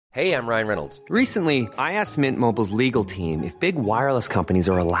Hey, I'm Ryan Reynolds. Recently, I asked Mint Mobile's legal team if big wireless companies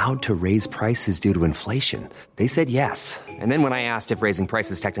are allowed to raise prices due to inflation. They said yes. And then when I asked if raising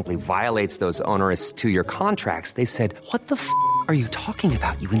prices technically violates those onerous two-year contracts, they said, "What the f*** are you talking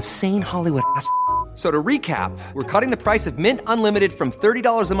about, you insane Hollywood ass?" So to recap, we're cutting the price of Mint Unlimited from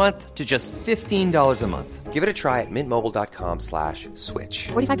 $30 a month to just $15 a month. Give it a try at mintmobile.com/switch.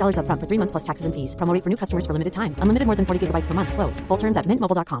 $45 up front for 3 months plus taxes and fees. Promo rate for new customers for limited time. Unlimited more than 40 gigabytes per month. Slows full terms at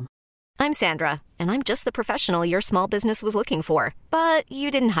mintmobile.com. I'm Sandra, and I'm just the professional your small business was looking for. But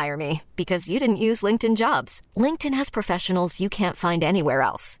you didn't hire me because you didn't use LinkedIn Jobs. LinkedIn has professionals you can't find anywhere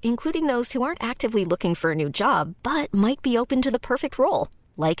else, including those who aren't actively looking for a new job, but might be open to the perfect role,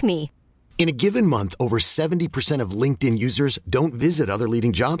 like me. In a given month, over 70% of LinkedIn users don't visit other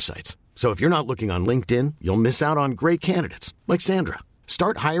leading job sites. So if you're not looking on LinkedIn, you'll miss out on great candidates like Sandra.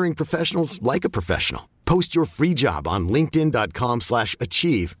 Start hiring professionals like a professional. Post your free job on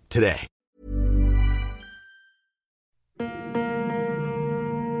linkedin.com/achieve today.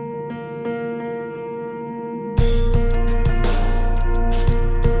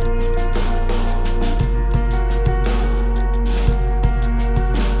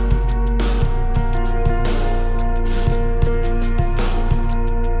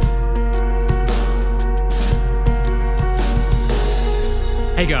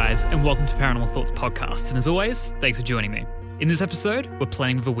 Hey guys, and welcome to Paranormal Thoughts Podcast. And as always, thanks for joining me. In this episode, we're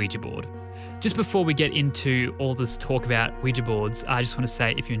playing with a Ouija board. Just before we get into all this talk about Ouija boards, I just want to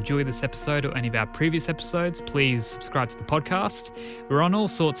say if you enjoy this episode or any of our previous episodes, please subscribe to the podcast. We're on all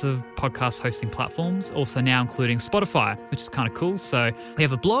sorts of podcast hosting platforms, also now including Spotify, which is kind of cool. So we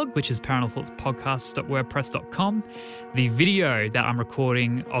have a blog, which is paranormalthoughtspodcast.wordpress.com. The video that I'm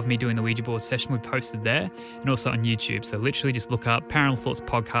recording of me doing the Ouija board session, we posted there, and also on YouTube. So literally just look up Paranormal Thoughts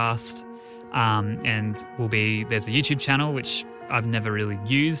Podcast, and there's a YouTube channel, which I've never really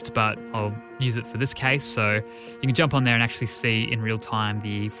used, but I'll use it for this case. So you can jump on there and actually see in real time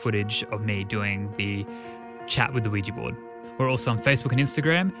the footage of me doing the chat with the Ouija board. We're also on Facebook and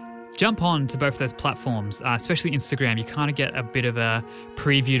Instagram. Jump on to both of those platforms, especially Instagram. You kind of get a bit of a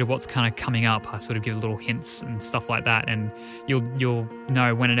preview to what's kind of coming up. I sort of give little hints and stuff like that, and you'll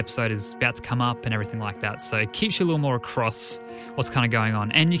know when an episode is about to come up and everything like that. So it keeps you a little more across what's kind of going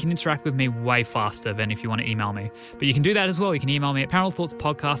on. And you can interact with me way faster than if you want to email me. But you can do that as well. You can email me at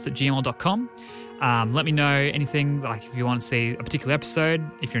paranormalthoughtspodcast@gmail.com. Let me know anything, like if you want to see a particular episode,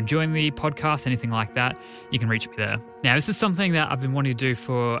 if you're enjoying the podcast, anything like that, you can reach me there. Now, this is something that I've been wanting to do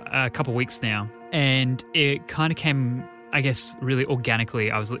for a couple of weeks now, and it kind of came, I guess, really organically.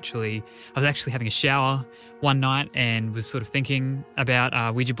 I was actually having a shower one night and was sort of thinking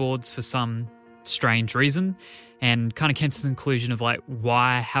about Ouija boards for some strange reason, and kind of came to the conclusion of like,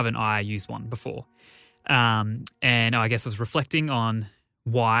 why haven't I used one before? And I guess I was reflecting on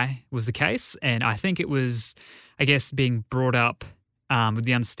why was the case. And I think it was, I guess, being brought up with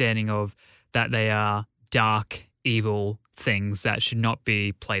the understanding of that they are dark, evil things that should not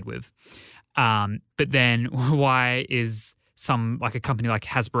be played with. But then why is a company like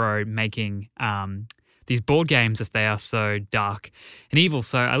Hasbro making these board games if they are so dark and evil?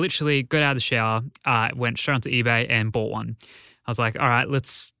 So I literally got out of the shower, went straight onto eBay and bought one. I was like, all right,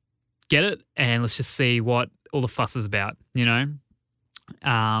 let's get it and let's just see what all the fuss is about, you know?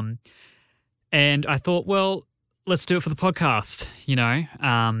 And I thought, well, let's do it for the podcast, you know,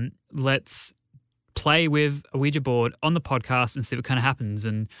 let's play with a Ouija board on the podcast and see what kind of happens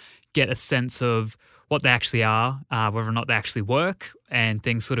and get a sense of what they actually are, whether or not they actually work and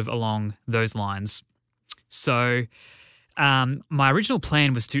things sort of along those lines. So, my original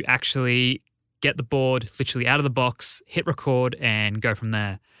plan was to actually get the board literally out of the box, hit record and go from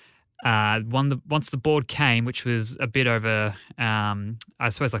there. Once the board came, which was a bit over, I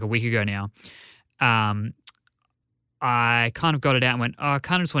suppose like a week ago now, I kind of got it out and went, I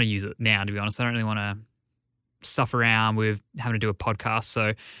kind of just want to use it now, to be honest. I don't really want to stuff around with having to do a podcast.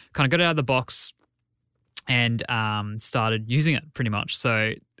 So kind of got it out of the box and started using it pretty much.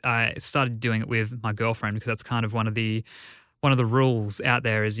 So I started doing it with my girlfriend because that's kind of one of the rules out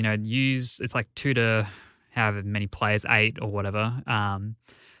there is, you know, it's like 2 to however many players, 8 or whatever,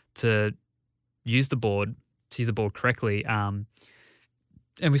 to use the board correctly. And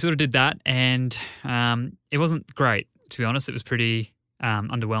we sort of did that, and it wasn't great, to be honest. It was pretty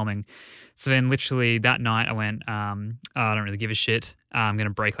underwhelming. So then literally that night I went, I don't really give a shit. I'm going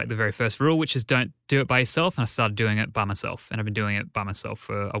to break like the very first rule, which is don't do it by yourself. And I started doing it by myself, and I've been doing it by myself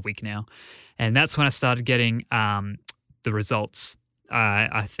for a week now. And that's when I started getting the results,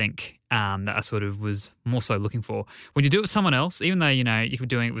 I think, that I sort of was more so looking for. When you do it with someone else, even though, you know, you could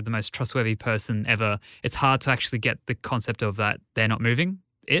be doing it with the most trustworthy person ever, it's hard to actually get the concept of that they're not moving.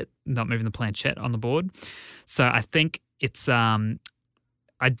 not moving the planchette on the board. So I think it's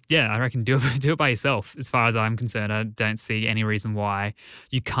I reckon do it by yourself. As far as I'm concerned, I don't see any reason why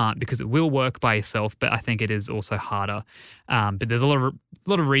you can't, because it will work by yourself. But I think it is also harder. But there's a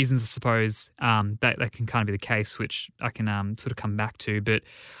lot of reasons, I suppose, that can kind of be the case, which I can sort of come back to. But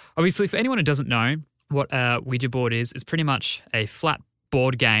obviously, for anyone who doesn't know what a Ouija board is, it's pretty much a flat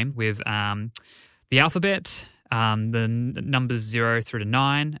board game with the alphabet, the numbers 0 through to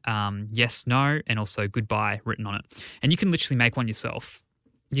 9, yes, no, and also goodbye written on it. And you can literally make one yourself.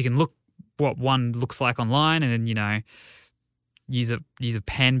 You can look what one looks like online and then, use a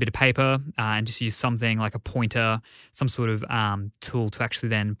pen, bit of paper, and just use something like a pointer, some sort of tool to actually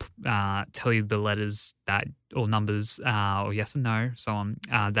then tell you the letters that or numbers or yes and no, so on,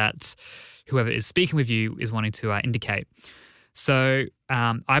 that whoever is speaking with you is wanting to indicate. So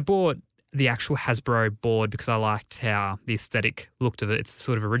I bought the actual Hasbro board because I liked how the aesthetic looked of it. It's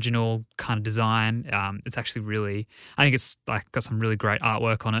sort of original kind of design. It's actually really, I think it's like got some really great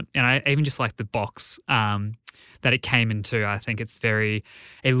artwork on it. And I even just like the box that it came into. I think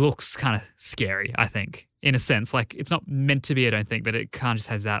it looks kind of scary, I think, in a sense. Like it's not meant to be, I don't think, but it kind of just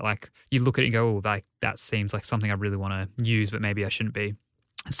has that, like you look at it and go, oh, like that seems like something I really want to use, but maybe I shouldn't be.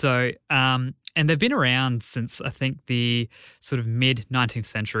 So, and they've been around since I think the sort of mid-19th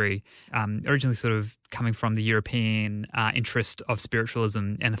century, originally sort of coming from the European interest of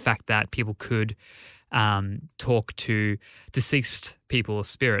spiritualism and the fact that people could talk to deceased people or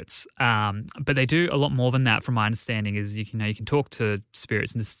spirits. But they do a lot more than that, from my understanding, is you can talk to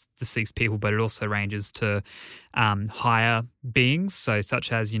spirits and deceased people, but it also ranges to higher beings. So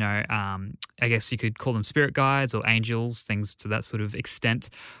such as, I guess you could call them spirit guides or angels, things to that sort of extent,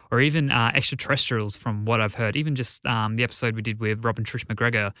 or even extraterrestrials from what I've heard. Even just the episode we did with Rob and Trish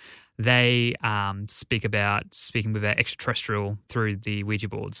McGregor, they speak about speaking with an extraterrestrial through the Ouija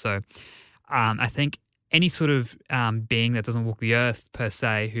board. So I think any sort of being that doesn't walk the earth per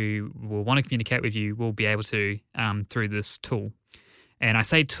se who will want to communicate with you will be able to through this tool. And I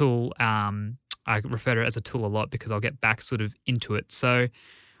say tool, I refer to it as a tool a lot because I'll get back sort of into it. So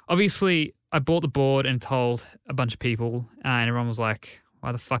obviously I bought the board and told a bunch of people and everyone was like,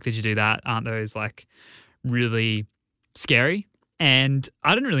 why the fuck did you do that? Aren't those like really scary? And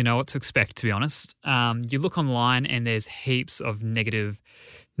I didn't really know what to expect, to be honest. You look online and there's heaps of negative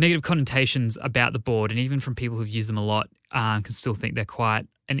connotations about the board, and even from people who've used them a lot can still think they're quite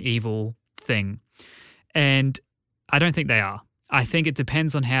an evil thing. And I don't think they are. I think it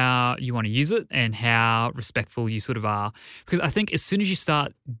depends on how you want to use it and how respectful you sort of are. Because I think as soon as you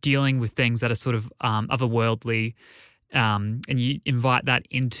start dealing with things that are sort of otherworldly and you invite that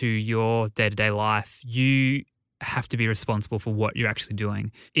into your day-to-day life, you have to be responsible for what you're actually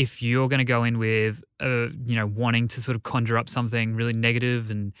doing. If you're going to go in with, wanting to sort of conjure up something really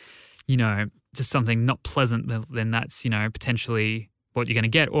negative and, just something not pleasant, then that's, potentially what you're going to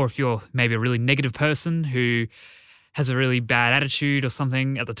get. Or if you're maybe a really negative person who has a really bad attitude or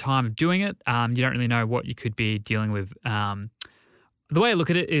something at the time of doing it, you don't really know what you could be dealing with. The way I look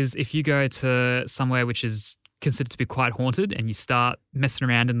at it is if you go to somewhere which is considered to be quite haunted and you start messing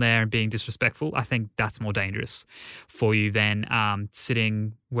around in there and being disrespectful, I think that's more dangerous for you than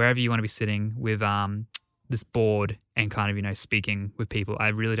sitting wherever you want to be sitting with this board and kind of, speaking with people.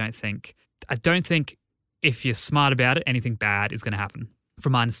 I don't think if you're smart about it, anything bad is going to happen.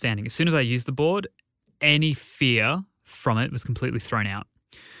 From my understanding, as soon as I used the board, any fear from it was completely thrown out.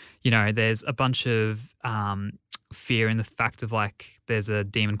 There's a bunch of fear in the fact of like there's a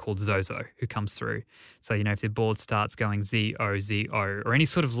demon called Zozo who comes through. So, if the board starts going Z-O-Z-O or any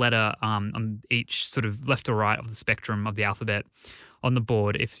sort of letter on each sort of left or right of the spectrum of the alphabet on the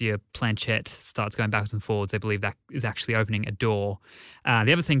board, if your planchette starts going backwards and forwards, they believe that is actually opening a door.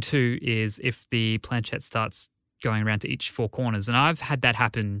 The other thing too is if the planchette starts going around to each four corners. And I've had that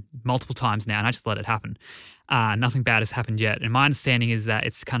happen multiple times now and I just let it happen. Nothing bad has happened yet. And my understanding is that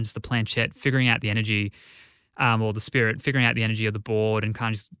it's kind of just the planchette figuring out the energy or the spirit, figuring out the energy of the board and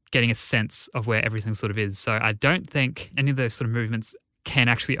kind of just getting a sense of where everything sort of is. So I don't think any of those sort of movements can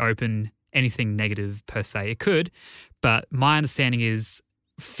actually open anything negative per se. It could, but my understanding is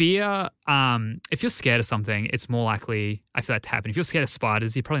fear, if you're scared of something, it's more likely, I feel like, to happen. If you're scared of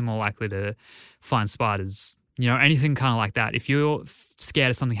spiders, you're probably more likely to find spiders. Anything kind of like that. If you're scared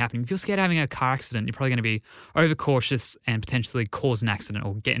of something happening, if you're scared of having a car accident, you're probably going to be overcautious and potentially cause an accident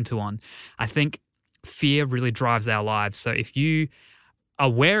or get into one. I think fear really drives our lives. So if you are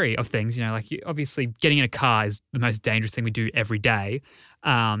wary of things, obviously getting in a car is the most dangerous thing we do every day,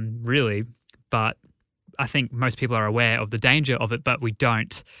 really. But I think most people are aware of the danger of it, but we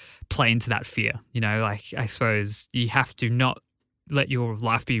don't play into that fear. I suppose you have to not let your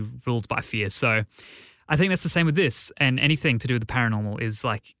life be ruled by fear. So I think that's the same with this, and anything to do with the paranormal is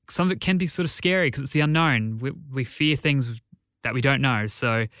like some of it can be sort of scary because it's the unknown. We fear things that we don't know.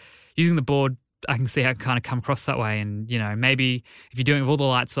 So using the board, I can see how it kind of come across that way. And, you know, maybe if you're doing it with all the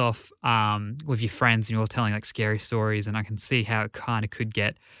lights off with your friends and you're telling like scary stories, and I can see how it kind of could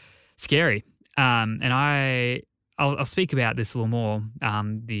get scary. And I'll speak about this a little more.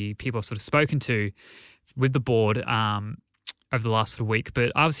 The people I've sort of spoken to with the board over the last sort of week, but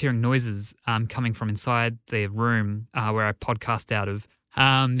I was hearing noises coming from inside the room where I podcast out of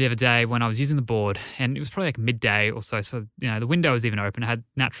the other day when I was using the board, and it was probably like midday or so. So, you know, the window was even open. I had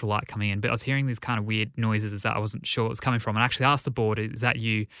natural light coming in, but I was hearing these kind of weird noises that I wasn't sure what was coming from. And I actually asked the board, is that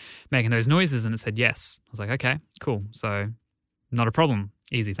you making those noises? And it said yes. I was like, okay, cool. So not a problem.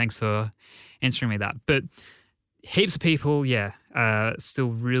 Easy. Thanks for answering me that. But heaps of people, still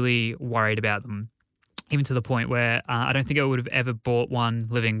really worried about them. Even to the point where I don't think I would have ever bought one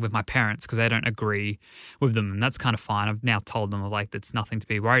living with my parents because they don't agree with them. And that's kind of fine. I've now told them, like, that's nothing to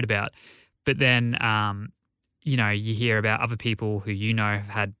be worried about. But then, you know, you hear about other people who, you know, have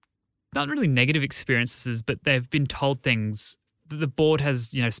had not really negative experiences, but they've been told things. The board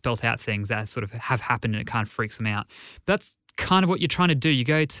has, you know, spelt out things that sort of have happened, and it kind of freaks them out. That's kind of what you're trying to do. You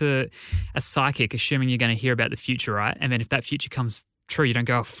go to a psychic assuming you're going to hear about the future, right? And then if that future comes true, you don't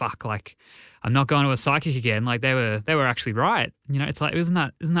go, oh, fuck, like, I'm not going to a psychic again. Like they were actually right. You know, it's like, isn't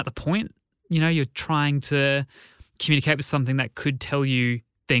that the point? You know, you're trying to communicate with something that could tell you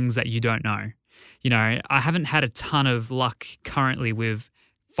things that you don't know. You know, I haven't had a ton of luck currently with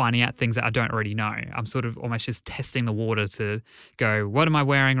finding out things that I don't already know. I'm sort of almost just testing the water to go, what am I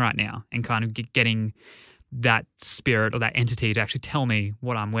wearing right now? And kind of getting that spirit or that entity to actually tell me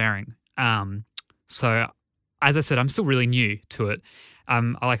what I'm wearing. So as I said, I'm still really new to it.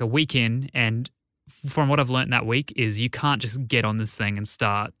 Like a week in, and from what I've learned that week is you can't just get on this thing and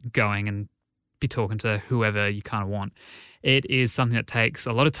start going and be talking to whoever you kind of want. It is something that takes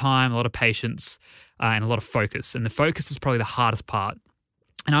a lot of time, a lot of patience, and a lot of focus. And the focus is probably the hardest part.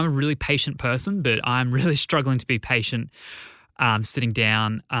 And I'm a really patient person, but I'm really struggling to be patient sitting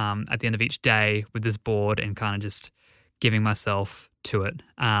down at the end of each day with this board and kind of just giving myself to it.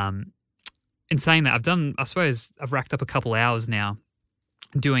 In saying that, I've racked up a couple hours now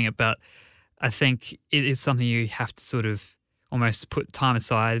doing it, but I think it is something you have to sort of almost put time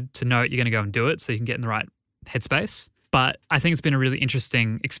aside to know you're going to go and do it so you can get in the right headspace. But I think it's been a really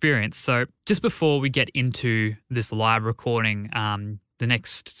interesting experience. So just before we get into this live recording, the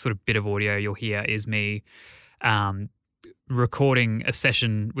next sort of bit of audio you'll hear is me recording a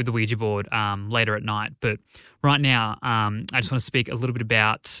session with the Ouija board later at night. But right now, I just want to speak a little bit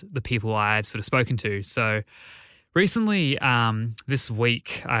about the people I've sort of spoken to. So recently, this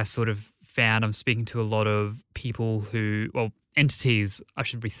week, I sort of found I'm speaking to a lot of people entities, I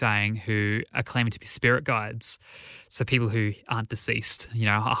should be saying, who are claiming to be spirit guides. So people who aren't deceased, you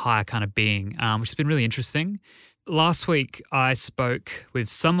know, a higher kind of being, which has been really interesting. Last week, I spoke with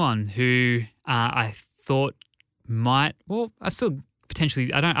someone who I thought I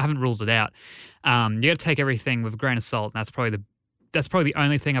haven't ruled it out. You got to take everything with a grain of salt, and that's probably the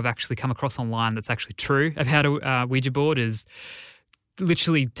only thing I've actually come across online that's actually true about a Ouija board is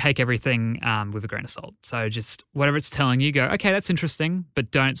literally take everything with a grain of salt. So just whatever it's telling you, go, okay, that's interesting, but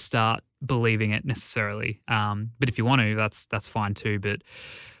don't start believing it necessarily. But if you want to, that's fine too. But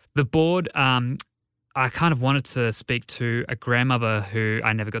the board, I kind of wanted to speak to a grandmother who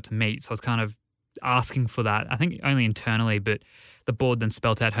I never got to meet. So I was kind of asking for that, I think only internally, but the board then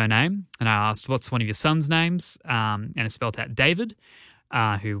spelt out her name, and I asked, what's one of your sons' names? And it spelt out David,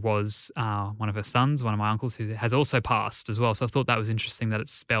 who was one of her sons, one of my uncles, who has also passed as well. So I thought that was interesting that it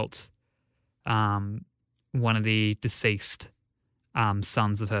spelt one of the deceased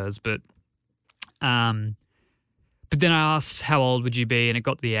sons of hers. But then I asked, how old would you be? And it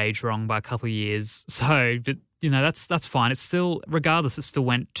got the age wrong by a couple of years. So, but you know, that's fine. It's still, regardless, it still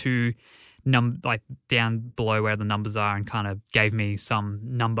went to down below where the numbers are and kind of gave me some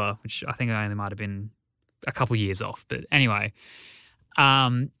number, which I think I only might have been a couple of years off. But anyway,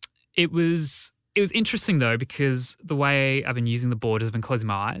 it was interesting though, because the way I've been using the board has been closing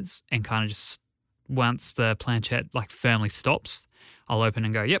my eyes and kind of just once the planchette like firmly stops, I'll open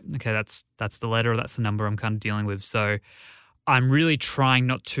and go, yep, okay, that's the letter or that's the number I'm kind of dealing with. So I'm really trying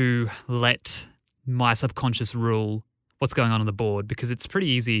not to let my subconscious rule what's going on the board, because it's pretty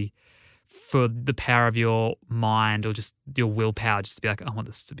easy for the power of your mind or just your willpower just to be like, I want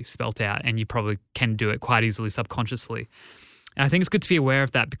this to be spelt out, and you probably can do it quite easily subconsciously. And I think it's good to be aware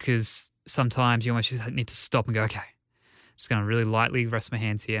of that, because sometimes you almost just need to stop and go, okay, just going to really lightly rest my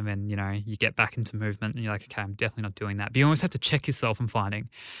hands here. And then, you get back into movement and you're like, okay, I'm definitely not doing that. But you always have to check yourself and finding.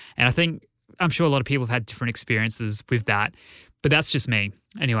 And I'm sure a lot of people have had different experiences with that, but that's just me.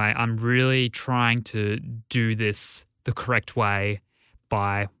 Anyway, I'm really trying to do this the correct way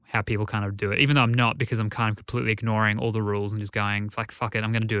by how people kind of do it, even though I'm not, because I'm kind of completely ignoring all the rules and just going, fuck it,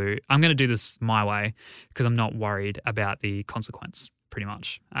 I'm going to do this my way because I'm not worried about the consequence, pretty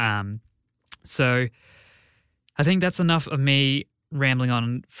much. So I think that's enough of me rambling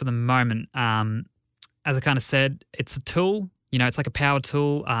on for the moment. As I kind of said, it's a tool, it's like a power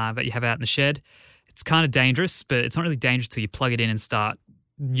tool that you have out in the shed. It's kind of dangerous, but it's not really dangerous till you plug it in and start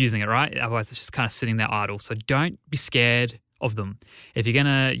using it, right? Otherwise, it's just kind of sitting there idle. So don't be scared of them. If you're going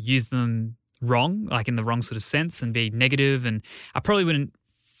to use them wrong, like in the wrong sort of sense and be negative, and I probably wouldn't,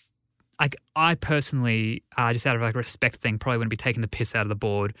 I personally, just out of like a respect thing, probably wouldn't be taking the piss out of the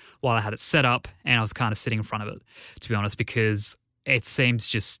board while I had it set up and I was kind of sitting in front of it, to be honest, because it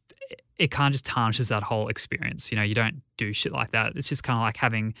seems it kind of just tarnishes that whole experience. You don't do shit like that. It's just kind of like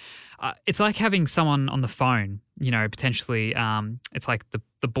having someone on the phone, potentially, it's like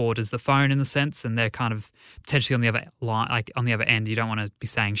the board is the phone in the sense, and they're kind of potentially on the other line, like on the other end. You don't want to be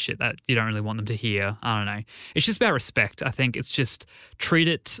saying shit that you don't really want them to hear. I don't know. It's just about respect. I think it's just treat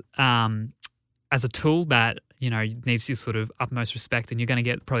it as a tool that, needs your sort of utmost respect, and you're going to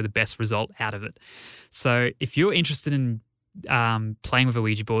get probably the best result out of it. So if you're interested in playing with a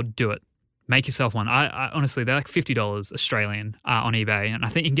Ouija board, do it. Make yourself one. I honestly, they're like $50 Australian on eBay, and I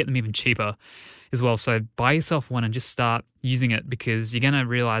think you can get them even cheaper as well. So buy yourself one and just start using it, because you're going to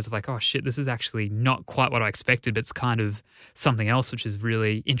realize like, oh shit, this is actually not quite what I expected, but it's kind of something else, which is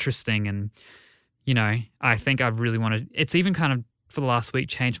really interesting. And, I think I really want to, it's even kind of for the last week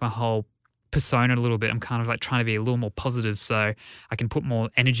changed my whole persona a little bit. I'm kind of like trying to be a little more positive so I can put more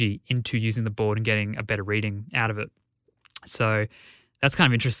energy into using the board and getting a better reading out of it. So that's kind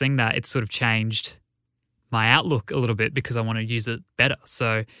of interesting that it's sort of changed my outlook a little bit because I want to use it better.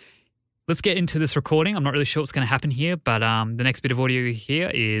 So let's get into this recording. I'm not really sure what's going to happen here, but the next bit of audio you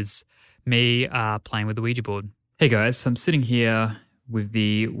hear is me playing with the Ouija board. Hey guys, so I'm sitting here with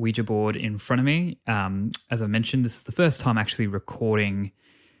the Ouija board in front of me. As I mentioned, this is the first time actually recording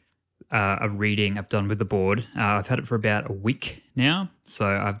a reading I've done with the board. I've had it for about a week now. So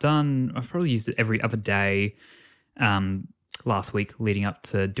I've probably used it every other day last week leading up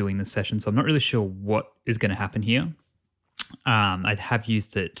to doing this session. So I'm not really sure what is going to happen here. I have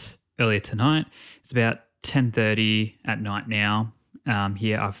used it earlier tonight. It's about 10:30 at night now.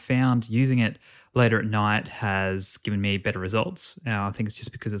 Here I've found using it later at night has given me better results. Now, I think it's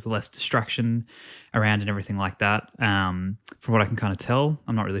just because there's less distraction around and everything like that. From what I can kind of tell,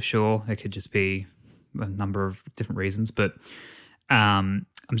 I'm not really sure. It could just be a number of different reasons, but I'm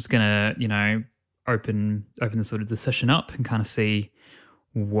just going to, open the sort of the session up and kind of see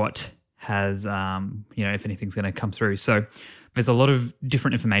what has, if anything's going to come through. So there's a lot of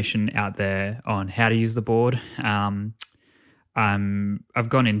different information out there on how to use the board. I've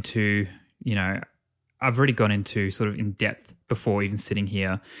gone into, I've already gone into sort of in depth before even sitting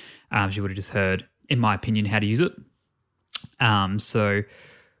here, as you would have just heard, in my opinion, how to use it. So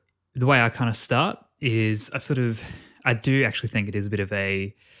the way I kind of start is I do actually think it is a bit of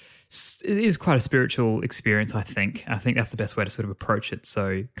it is quite a spiritual experience, I think. I think that's the best way to sort of approach it.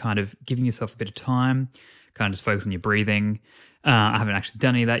 So kind of giving yourself a bit of time, kind of just focus on your breathing. I haven't actually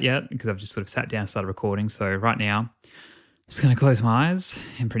done any of that yet because I've just sort of sat down and started recording. So right now, I'm just going to close my eyes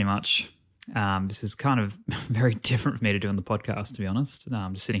and pretty much this is kind of very different for me to do on the podcast, to be honest.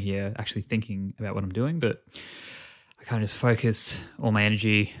 I'm just sitting here actually thinking about what I'm doing, but I kind of just focus all my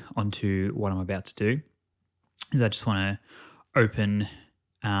energy onto what I'm about to do. Is I just want to open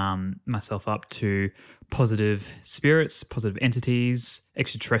myself up to positive spirits, positive entities,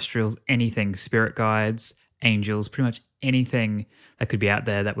 extraterrestrials, anything, spirit guides, angels, pretty much anything that could be out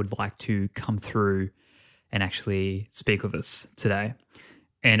there that would like to come through and actually speak with us today.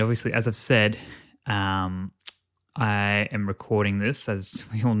 And obviously, as I've said, I am recording this, as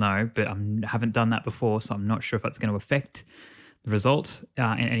we all know, but I haven't done that before, so I'm not sure if that's going to affect the result in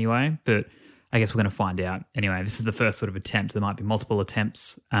any way, but I guess we're going to find out. Anyway, this is the first sort of attempt. There might be multiple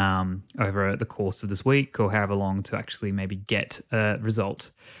attempts over the course of this week or however long to actually maybe get a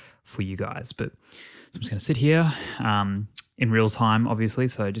result for you guys. But so I'm just going to sit here in real time, obviously,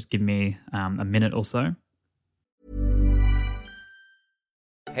 so just give me a minute or so.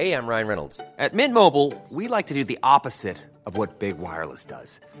 Hey, I'm Ryan Reynolds. At Mint Mobile, we like to do the opposite of what Big Wireless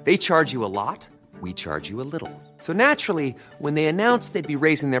does. They charge you a lot. We charge you a little. So naturally, when they announced they'd be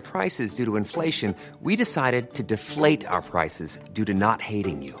raising their prices due to inflation, we decided to deflate our prices due to not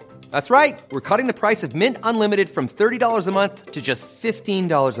hating you. That's right. We're cutting the price of Mint Unlimited from $30 a month to just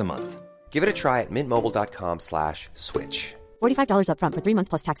 $15 a month. Give it a try at mintmobile.com/switch. $45 up front for 3 months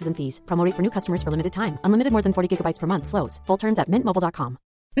plus taxes and fees. Promo rate for new customers for limited time. Unlimited more than 40 gigabytes per month. Slows full terms at mintmobile.com.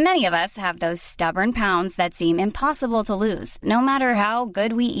 Many of us have those stubborn pounds that seem impossible to lose, no matter how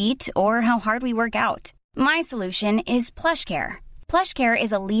good we eat or how hard we work out. My solution is PlushCare. PlushCare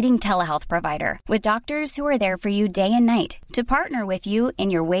is a leading telehealth provider with doctors who are there for you day and night to partner with you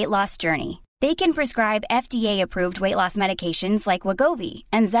in your weight loss journey. They can prescribe FDA-approved weight loss medications like Wegovy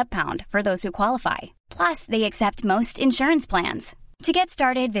and Zepbound for those who qualify. Plus, they accept most insurance plans. To get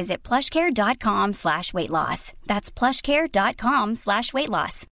started, visit plushcare.com/weightloss. That's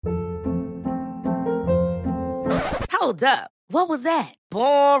plushcare.com/weightloss. Hold up. What was that?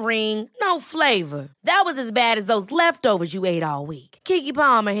 Boring. No flavor. That was as bad as those leftovers you ate all week. Keke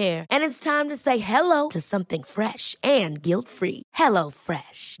Palmer here, and it's time to say hello to something fresh and guilt-free. Hello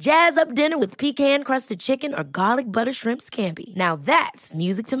Fresh. Jazz up dinner with pecan-crusted chicken or garlic butter shrimp scampi. Now that's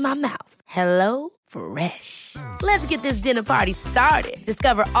music to my mouth. Hello Fresh. Let's get this dinner party started.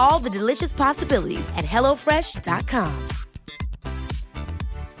 Discover all the delicious possibilities at hellofresh.com.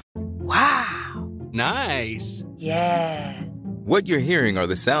 Wow. Nice. Yeah. What you're hearing are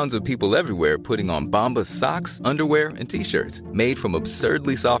the sounds of people everywhere putting on Bombas socks, underwear, and T-shirts made from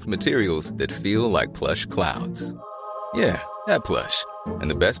absurdly soft materials that feel like plush clouds. Yeah, that plush.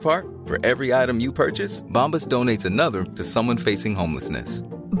 And the best part? For every item you purchase, Bombas donates another to someone facing homelessness.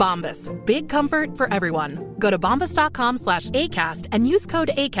 Bombas. Big comfort for everyone. Go to bombas.com/ACAST and use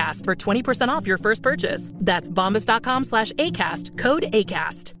code ACAST for 20% off your first purchase. That's bombas.com/ACAST. Code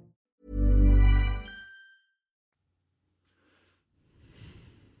ACAST.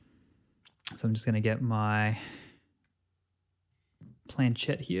 So I'm just going to get my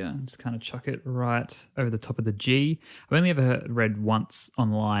planchette here and just kind of chuck it right over the top of the G. I've only ever read once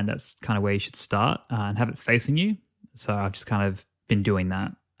online that's kind of where you should start and have it facing you. So I've just kind of been doing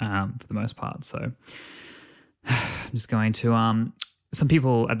that for the most part. So I'm just going to, some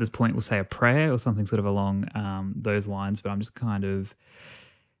people at this point will say a prayer or something sort of along those lines, but I'm just kind of,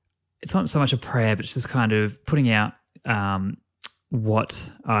 it's not so much a prayer, but it's just kind of putting out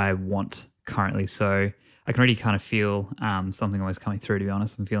what I want currently. So I can already kind of feel something always coming through, to be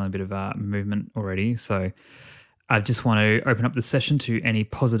honest. I'm feeling a bit of movement already. So I just want to open up the session to any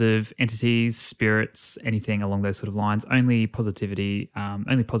positive entities, spirits, anything along those sort of lines. Only positivity,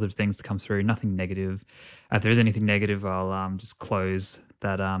 only positive things to come through, nothing negative. If there is anything negative, I'll just close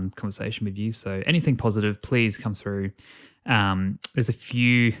that conversation with you. So anything positive, please come through. There's a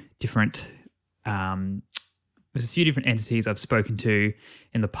few different entities I've spoken to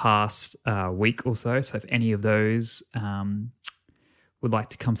in the past week or so. So if any of those would like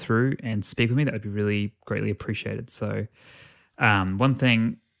to come through and speak with me, that would be really greatly appreciated. So one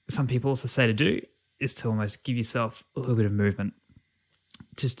thing some people also say to do is to almost give yourself a little bit of movement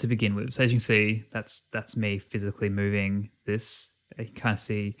just to begin with. So as you can see, that's me physically moving this. You can kind of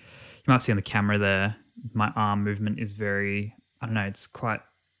see, you might see on the camera there, my arm movement is very, I don't know,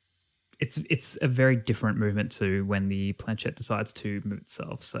 it's a very different movement to when the planchette decides to move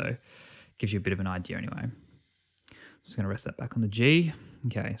itself. So it gives you a bit of an idea anyway. I'm just going to rest that back on the G.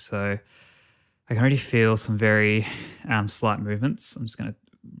 Okay, so I can already feel some very slight movements. I'm just going to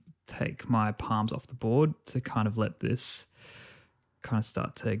take my palms off the board to kind of let this kind of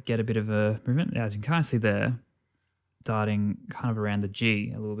start to get a bit of a movement. As you can kind of see there, darting kind of around the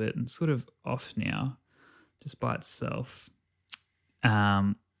G a little bit and sort of off now just by itself.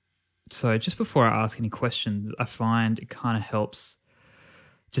 So just before I ask any questions, I find it kind of helps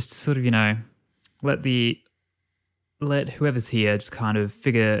just to sort of, let whoever's here just kind of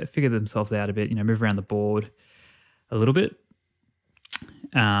figure themselves out a bit, move around the board a little bit,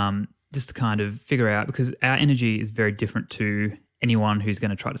 just to kind of figure out, because our energy is very different to anyone who's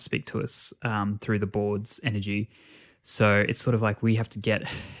going to try to speak to us through the board's energy. So it's sort of like we have to get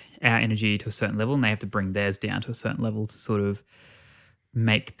our energy to a certain level and they have to bring theirs down to a certain level to sort of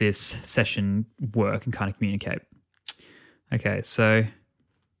make this session work and kind of communicate. Okay, so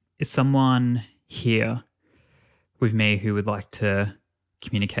is someone here with me who would like to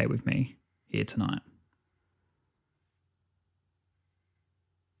communicate with me here tonight?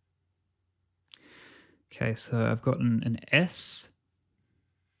 Okay, so I've got an S.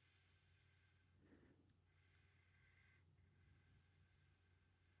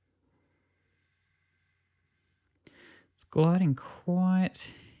 It's gliding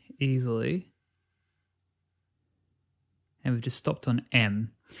quite easily. And we've just stopped on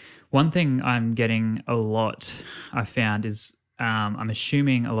M. One thing I'm getting a lot, I found, is I'm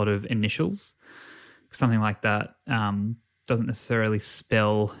assuming a lot of initials. Something like that doesn't necessarily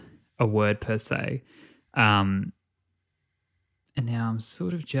spell a word per se. And now I'm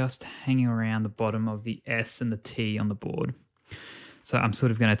sort of just hanging around the bottom of the S and the T on the board. So I'm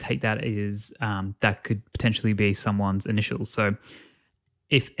sort of going to take that as that could potentially be someone's initials. So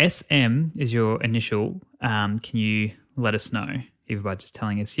if SM is your initial, can you let us know, either by just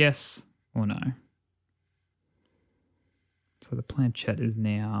telling us yes or no? So the planchette is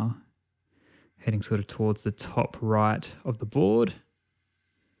now heading sort of towards the top right of the board.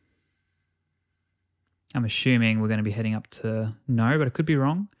 I'm assuming we're going to be heading up to no, but I could be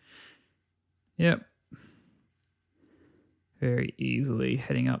wrong. Yep. Very easily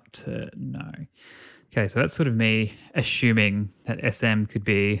heading up to no. Okay, so that's sort of me assuming that SM could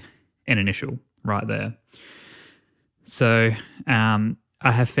be an initial right there. So I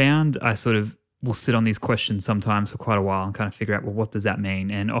have found I sort of will sit on these questions sometimes for quite a while and kind of figure out, well, what does that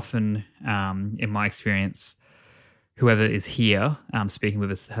mean? And often in my experience, whoever is here speaking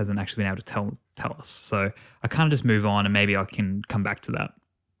with us hasn't actually been able to tell us. So I kind of just move on and maybe I can come back to that.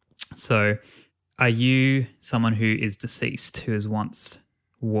 So are you someone who is deceased, who has once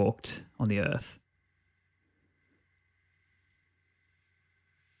walked on the earth?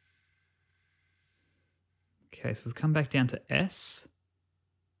 Okay, so we've come back down to S.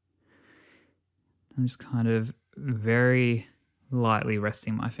 I'm just kind of very lightly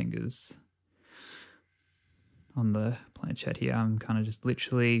resting my fingers on the planchette here. I'm kind of just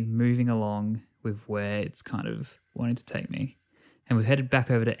literally moving along with where it's kind of wanting to take me. And we've headed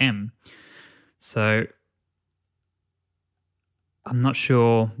back over to M. So I'm not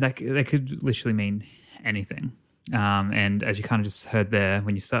sure. That could literally mean anything. And as you kind of just heard there,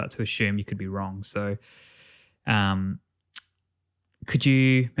 when you start to assume, you could be wrong. So could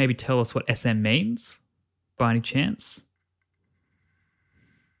you maybe tell us what SM means by any chance?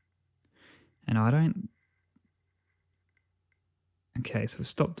 And I don't... Okay, so we've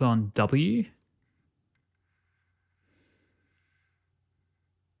stopped on W.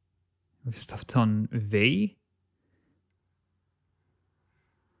 We've stopped on V.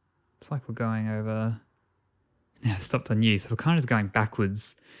 It's like we're going over... Now stopped on U. So we're kind of just going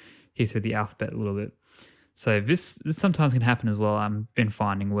backwards here through the alphabet a little bit. So this sometimes can happen as well. I've been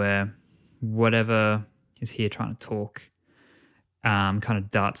finding where whatever is here trying to talk kind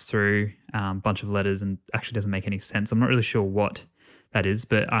of darts through a bunch of letters and actually doesn't make any sense. I'm not really sure what that is,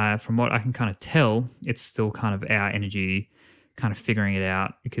 but from what I can kind of tell, it's still kind of our energy kind of figuring it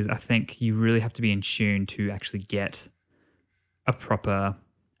out, because I think you really have to be in tune to actually get a proper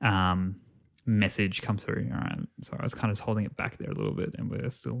message come through. All right, so I was kind of just holding it back there a little bit, and we're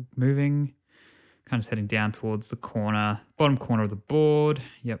still moving. Kind of just heading down towards the bottom corner of the board.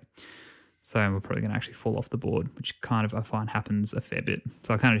 Yep. So we're probably going to actually fall off the board, which kind of I find happens a fair bit.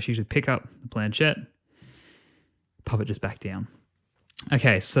 So I kind of just usually pick up the planchette, pop it just back down.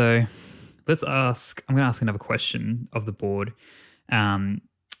 Okay, so I'm going to ask another question of the board.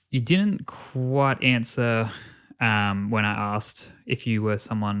 You didn't quite answer when I asked if you were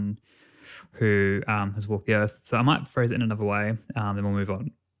someone who has walked the earth. So I might phrase it in another way, then we'll move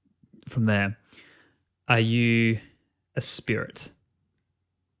on from there. Are you a spirit?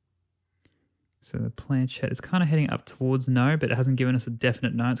 So the planchette is kind of heading up towards no, but it hasn't given us a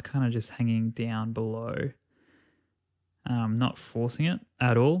definite no. It's kind of just hanging down below. Not forcing it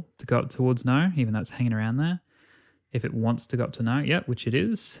at all to go up towards no, even though it's hanging around there. If it wants to go up to no, yep, which it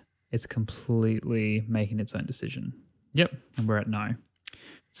is, it's completely making its own decision. Yep, and we're at no.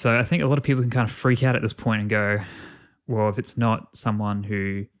 So I think a lot of people can kind of freak out at this point and go, well, if it's not someone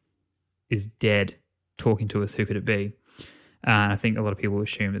who is dead talking to us, who could it be? And I think a lot of people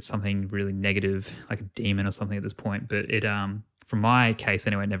assume it's something really negative, like a demon or something at this point. But it, from my case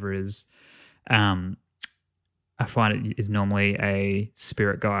anyway, it never is. I find it is normally a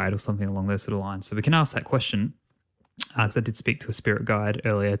spirit guide or something along those sort of lines. So we can ask that question, because I did speak to a spirit guide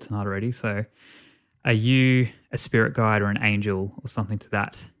earlier tonight already. So are you a spirit guide or an angel or something to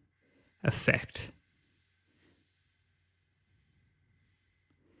that effect?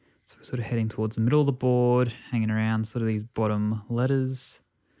 So we're sort of heading towards the middle of the board, hanging around sort of these bottom letters.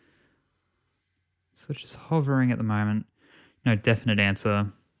 So just hovering at the moment. No definite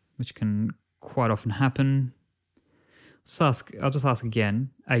answer, which can quite often happen. I'll just ask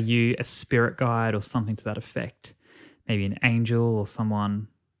again, are you a spirit guide or something to that effect? Maybe an angel or someone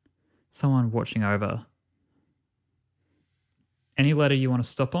watching over. Any letter you want to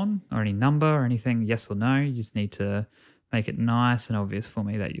stop on, or any number or anything, yes or no, you just need to make it nice and obvious for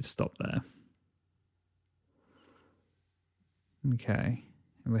me that you've stopped there. Okay,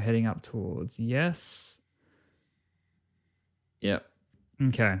 and we're heading up towards yes. Yep.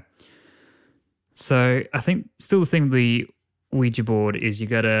 Okay. So I think still the thing with the Ouija board is you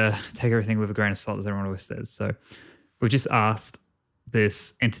got to take everything with a grain of salt, as everyone always says. So we've just asked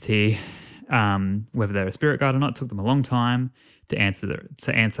this entity whether they're a spirit guide or not. It took them a long time to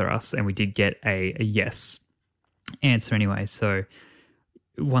answer us, and we did get a yes answer anyway. So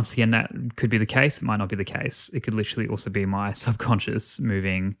once again, that could be the case. It might not be the case. It could literally also be my subconscious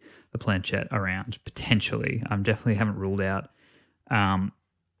moving the planchette around, potentially. I definitely haven't ruled out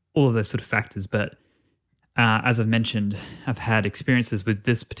all of those sort of factors, but as I've mentioned, I've had experiences with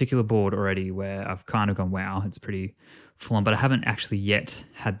this particular board already where I've kind of gone, wow, it's pretty full on, but I haven't actually yet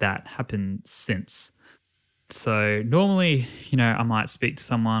had that happen since. So normally, I might speak to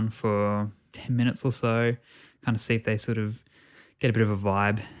someone for 10 minutes or so, kind of see if they sort of get a bit of a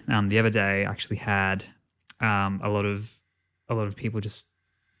vibe. The other day I actually had a lot of people just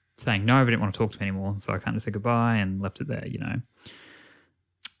saying no, but didn't want to talk to me anymore. So I kind of said goodbye and left it there,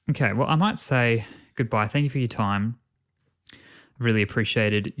 Okay, well, I might say goodbye. Thank you for your time. I've really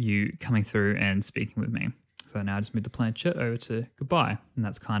appreciated you coming through and speaking with me. So now I just move the planchette over to goodbye. And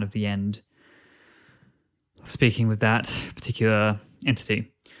that's kind of the end of speaking with that particular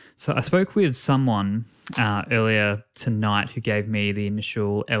entity. So I spoke with someone earlier tonight who gave me the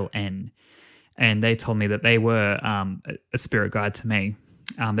initial LN. And they told me that they were a spirit guide to me.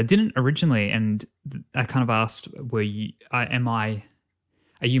 They didn't originally. And I kind of asked, are you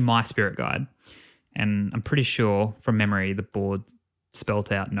my spirit guide? And I'm pretty sure from memory the board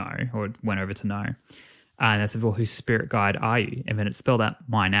spelled out no, or it went over to no. And I said, well, whose spirit guide are you? And then it spelled out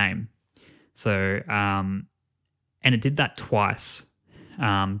my name. So, and it did that twice,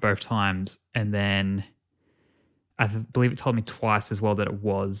 both times. And then I believe it told me twice as well that it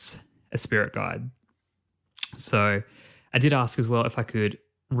was a spirit guide. So I did ask as well if I could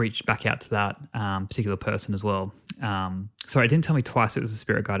reach back out to that particular person as well. Sorry, it didn't tell me twice it was a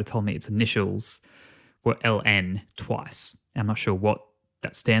spirit guide. It told me its initials were LN twice. I'm not sure what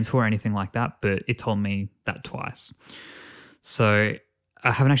that stands for or anything like that, but it told me that twice. So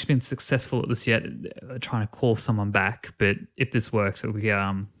I haven't actually been successful at this yet, trying to call someone back. But if this works, it'll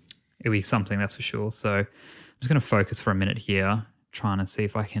be something, that's for sure. So I'm just going to focus for a minute here, trying to see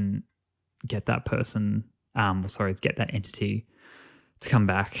if I can get that person, get that entity to come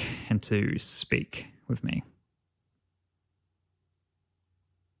back and to speak with me.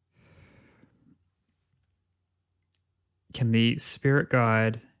 Can the spirit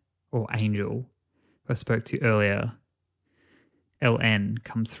guide or angel who I spoke to earlier, LN,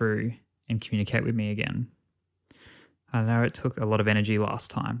 come through and communicate with me again? I know it took a lot of energy last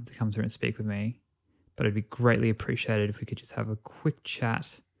time to come through and speak with me, but it'd be greatly appreciated if we could just have a quick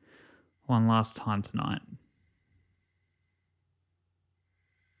chat one last time tonight.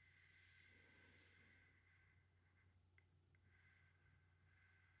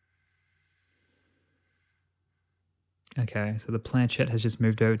 Okay, so the planchette has just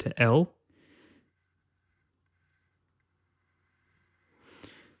moved over to L.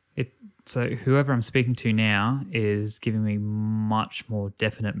 So whoever I'm speaking to now is giving me much more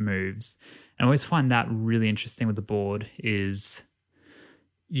definite moves. And I always find that really interesting with the board is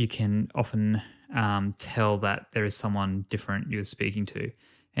you can often tell that there is someone different you're speaking to.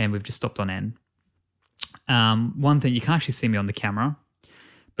 And we've just stopped on N. One thing, you can't actually see me on the camera,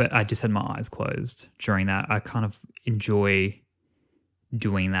 but I just had my eyes closed during that. I kind of enjoy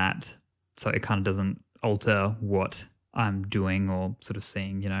doing that, so it kind of doesn't alter what I'm doing or sort of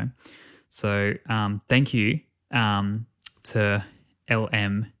seeing, So thank you to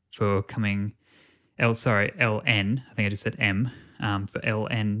LM for coming. LN. I think I just said M for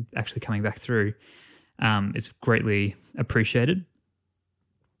LN actually coming back through. It's greatly appreciated.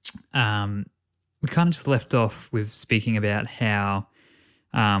 We kind of just left off with speaking about how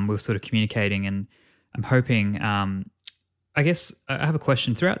we're sort of communicating, and I'm hoping, I guess I have a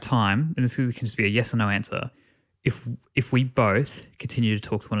question throughout time, and this can just be a yes or no answer. If we both continue to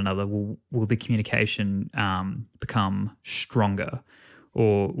talk to one another, will the communication become stronger,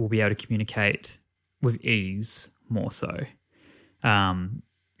 or we'll be able to communicate with ease more so?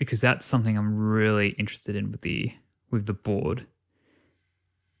 Because that's something I'm really interested in with the board.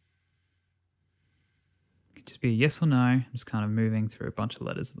 It could just be a yes or no. I'm just kind of moving through a bunch of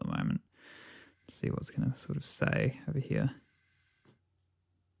letters at the moment. Let's see what's going to sort of say over here.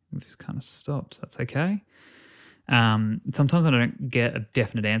 We've just kind of stopped. That's okay. Sometimes I don't get a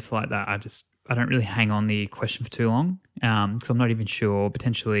definite answer like that. I don't really hang on the question for too long because I'm not even sure.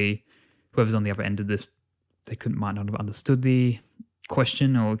 Potentially, whoever's on the other end of this, might not have understood the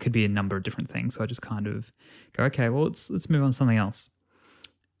question, or it could be a number of different things. So I just kind of go, okay, well, let's move on to something else.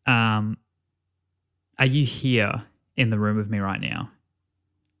 Are you here in the room with me right now?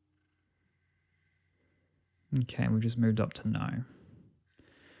 Okay, we've just moved up to no.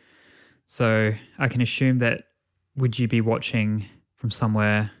 So I can assume that would you be watching from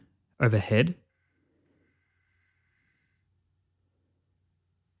somewhere overhead?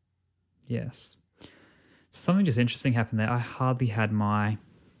 Yes. Something just interesting happened there. I hardly had my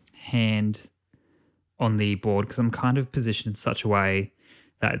hand on the board because I'm kind of positioned in such a way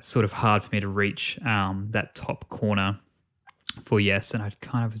that it's sort of hard for me to reach that top corner for yes, and I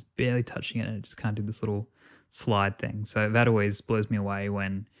kind of was barely touching it and it just kind of did this little slide thing. So that always blows me away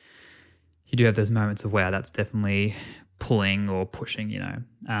when you do have those moments of, wow, that's definitely pulling or pushing, you know.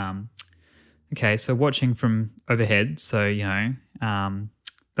 Okay, so watching from overhead, so, you know,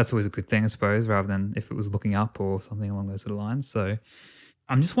 that's always a good thing, I suppose, rather than if it was looking up or something along those sort of lines. So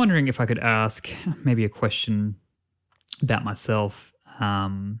I'm just wondering if I could ask maybe a question about myself.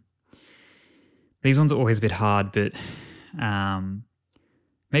 These ones are always a bit hard, but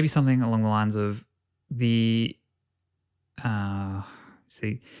maybe something along the lines of the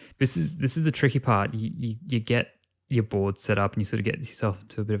see, this is the tricky part. You get your board set up and you sort of get yourself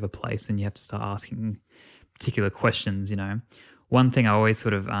into a bit of a place and you have to start asking particular questions, you know. One thing I always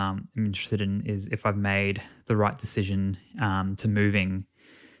sort of am interested in is if I've made the right decision to moving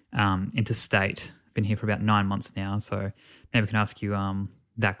into state. I've been here for about 9 months now, so maybe I can ask you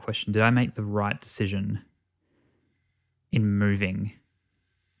that question. Did I make the right decision in moving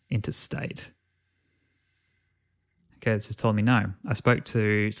into state? Okay, it's just told me no. I spoke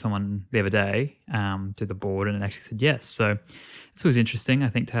to someone the other day through the board and it actually said yes. So this was interesting, I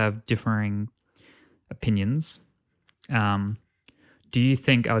think, to have differing opinions. Do you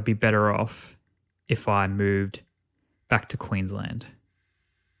think I would be better off if I moved back to Queensland?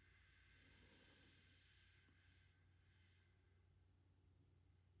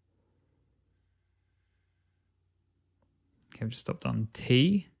 Okay, I've just stopped on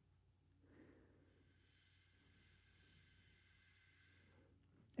T.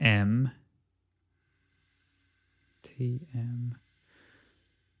 M. T. M.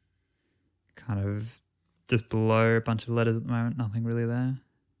 Kind of just below a bunch of letters at the moment, nothing really there.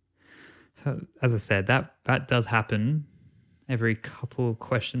 So as I said, that does happen every couple of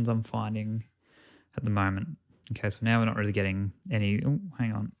questions I'm finding at the moment. Okay, so now we're not really getting any, oh,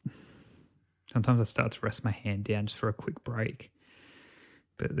 hang on. Sometimes I start to rest my hand down just for a quick break.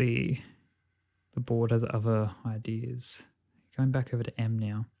 But the board has other ideas. Going back over to M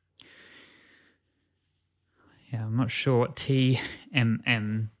now. Yeah, I'm not sure what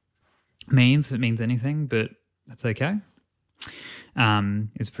TMM means, if it means anything, but that's okay.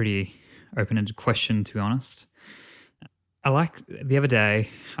 It's a pretty open-ended question, to be honest. The other day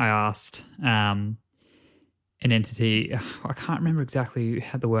I asked an entity, I can't remember exactly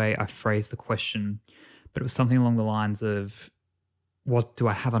the way I phrased the question, but it was something along the lines of, what do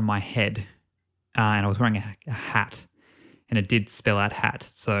I have on my head? And I was wearing a hat, and it did spell out hat.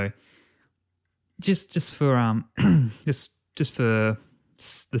 So just for just for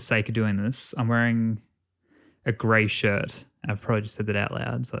the sake of doing this, I'm wearing a grey shirt. I've probably just said that out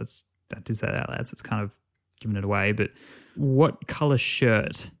loud, so I did say that out loud, so it's kind of giving it away. But what colour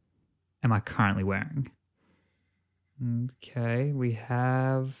shirt am I currently wearing? Okay, we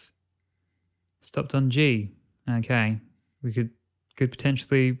have stopped on G. Okay, we could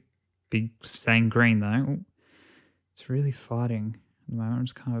potentially be saying green though. It's really fighting at the moment. I'm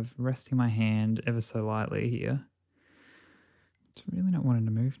just kind of resting my hand ever so lightly here. It's really not wanting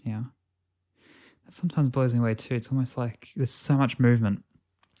to move now. That sometimes blows me away too. It's almost like there's so much movement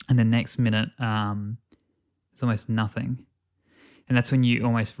and the next minute there's almost nothing. And that's when you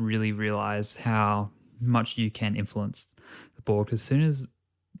almost really realize how much you can influence the board. Because as soon as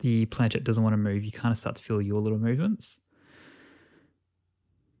the planchette doesn't want to move, you kind of start to feel your little movements.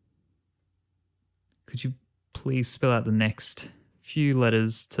 Could you please spell out the next few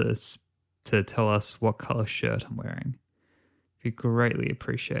letters to tell us what colour shirt I'm wearing? It'd be greatly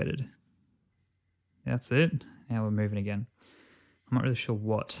appreciated. That's it. Now we're moving again. I'm not really sure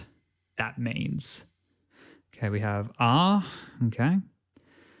what that means. Okay, we have R. Okay. I'm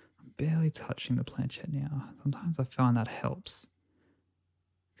barely touching the planchette now. Sometimes I find that helps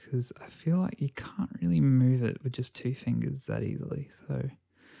because I feel like you can't really move it with just two fingers that easily. So,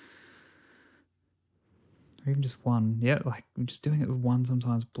 or even just one. Yeah, like just doing it with one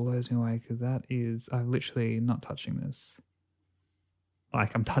sometimes blows me away because I'm literally not touching this.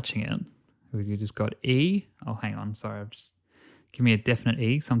 Like I'm touching it. We just got E. Oh, hang on. Sorry. Give me a definite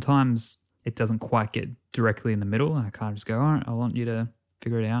E. Sometimes it doesn't quite get directly in the middle. I can't just go, all right, I want you to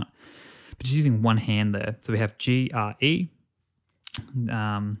figure it out. But just using one hand there. So we have G, R, E.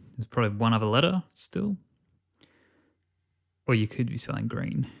 There's probably one other letter still. Or you could be spelling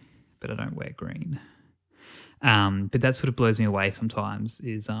green, but I don't wear green. But that sort of blows me away sometimes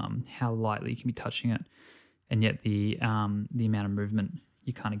is how lightly you can be touching it, and yet the amount of movement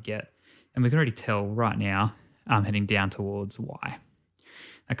you kind of get. And we can already tell right now I'm heading down towards Y.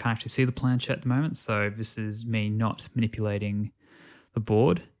 I can't actually see the planchette at the moment, so this is me not manipulating the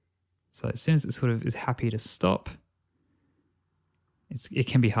board. So as soon as it sort of is happy to stop, it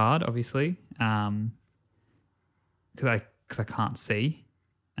can be hard, obviously, because I can't see,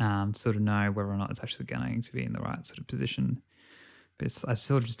 sort of know whether or not it's actually going to be in the right sort of position. But I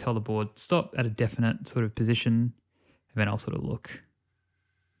sort of just tell the board, stop at a definite sort of position, and then I'll sort of look.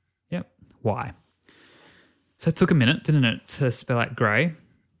 Yep, Y. So it took a minute, didn't it, to spell out grey?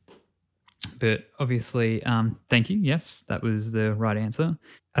 But obviously, thank you. Yes, that was the right answer.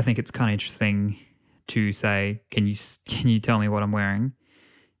 I think it's kind of interesting to say, can you tell me what I'm wearing?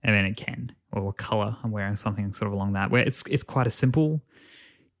 And then it can, or what colour I'm wearing, something sort of along that. Where it's quite a simple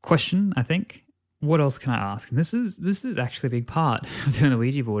question, I think. What else can I ask? And this is actually a big part of doing the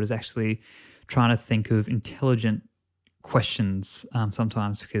Ouija board, is actually trying to think of intelligent questions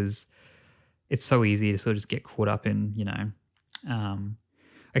sometimes, because it's so easy to sort of just get caught up in,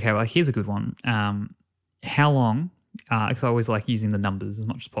 okay, well, here's a good one. How long, because I always like using the numbers as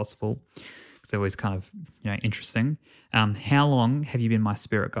much as possible, because they're always kind of, interesting. How long have you been my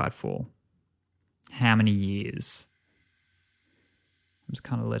spirit guide for? How many years? I'm just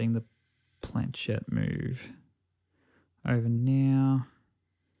kind of letting the planchette move over now.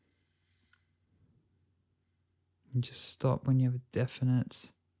 And just stop when you have a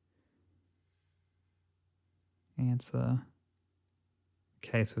definite answer.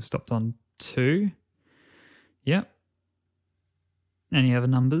 Okay, so we've stopped on 2. Yep. Any other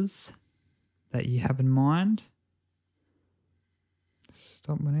numbers that you have in mind?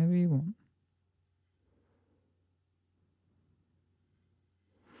 Stop whenever you want.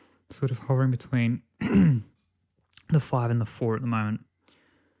 Sort of hovering between the 5 and the 4 at the moment.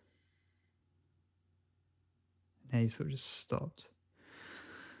 Now you sort of just stopped.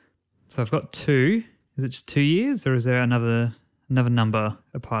 So I've got 2. Is it just 2 years, or is there another number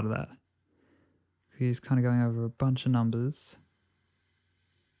a part of that? He's kind of going over a bunch of numbers.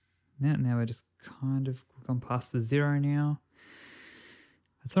 Now we're just kind of gone past the 0 now.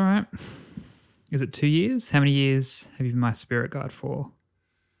 That's all right. Is it 2 years? How many years have you been my spirit guide for?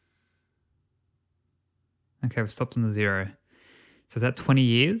 Okay, we've stopped on the 0. So is that 20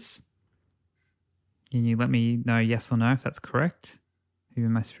 years? Can you let me know yes or no if that's correct? Have you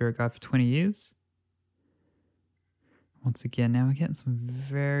been my spirit guide for 20 years? Once again, now we're getting some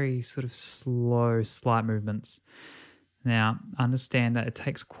very sort of slow, slight movements. Now, I understand that it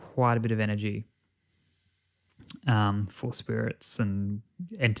takes quite a bit of energy for spirits and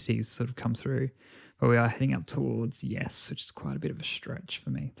entities to sort of come through. But we are heading up towards yes, which is quite a bit of a stretch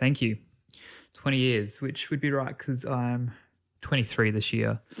for me. Thank you. 20 years, which would be right because I'm 23 this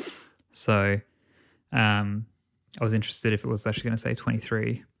year. So I was interested if it was actually going to say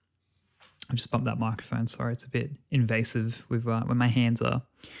 23. I just bumped that microphone. Sorry, it's a bit invasive with when my hands are.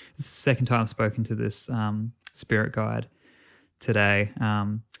 This is the second time I've spoken to this spirit guide today.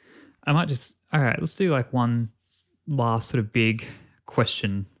 I might just, all right, let's do like one last sort of big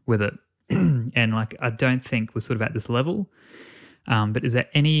question with it. And like, I don't think we're sort of at this level, but is there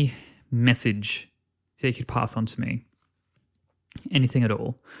any message that you could pass on to me? Anything at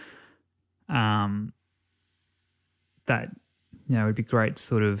all? That, would be great to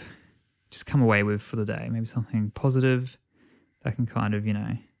sort of just come away with for the day. Maybe something positive that can kind of,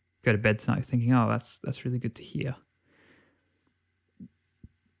 go to bed tonight thinking, oh, that's really good to hear.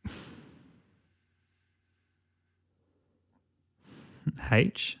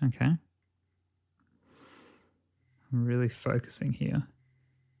 H, okay. I'm really focusing here.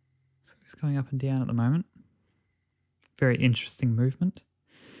 So it's going up and down at the moment. Very interesting movement.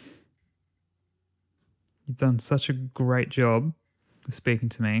 You've done such a great job of speaking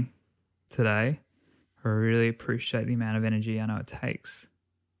to me today. I really appreciate the amount of energy I know it takes.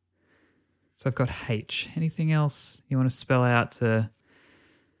 So I've got H. Anything else you want to spell out to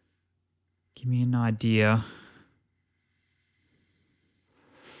give me an idea?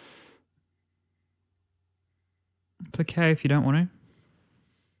 It's okay if you don't want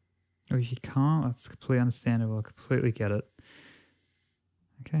to. Or if you can't, that's completely understandable. I completely get it.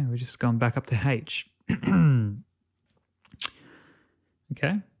 Okay, we're just going back up to H.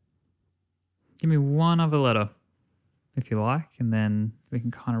 Okay. Give me one other letter, if you like, and then we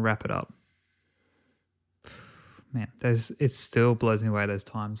can kind of wrap it up. Man, it still blows me away those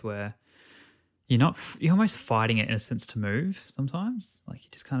times where you're almost fighting it in a sense to move sometimes. Like you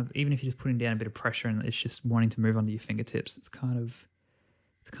just kind of, even if you're just putting down a bit of pressure and it's just wanting to move onto your fingertips, it's kind of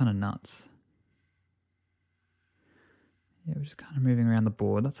nuts. Yeah, we're just kind of moving around the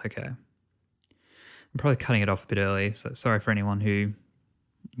board. That's okay. I'm probably cutting it off a bit early, so sorry for anyone who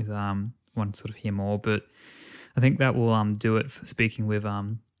is want to sort of hear more, but I think that will do it for speaking with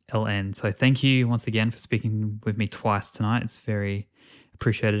LN. So thank you once again for speaking with me twice tonight. It's very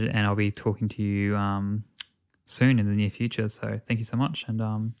appreciated, and I'll be talking to you soon in the near future. So thank you so much,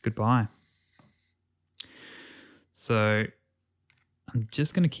 and goodbye. So I'm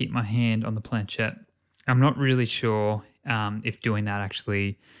just going to keep my hand on the planchette. I'm not really sure if doing that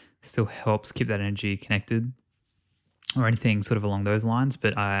actually still helps keep that energy connected or anything sort of along those lines,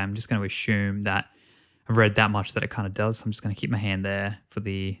 but I'm just going to assume that I've read that much that it kind of does. So I'm just going to keep my hand there for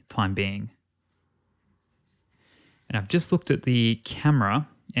the time being. And I've just looked at the camera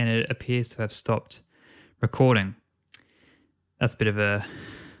and it appears to have stopped recording. That's a bit of a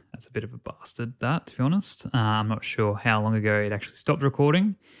bastard, that, to be honest. I'm not sure how long ago it actually stopped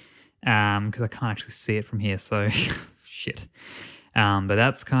recording because I can't actually see it from here, so shit. But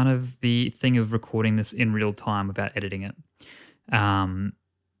that's kind of the thing of recording this in real time without editing it.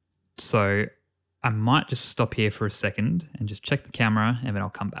 So I might just stop here for a second and just check the camera, and then I'll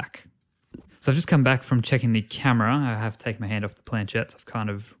come back. So I've just come back from checking the camera. I have taken my hand off the planchette. So I've kind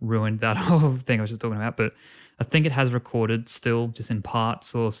of ruined that whole thing I was just talking about, but I think it has recorded still, just in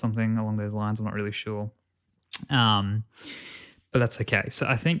parts or something along those lines. I'm not really sure. But that's okay. So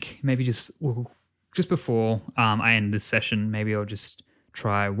I think maybe just before I end this session, maybe I'll just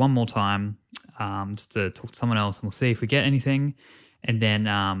try one more time just to talk to someone else, and we'll see if we get anything, and then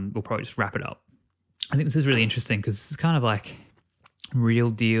we'll probably just wrap it up. I think this is really interesting because this is kind of like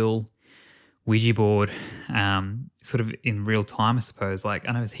real deal Ouija board, sort of in real time, I suppose. Like,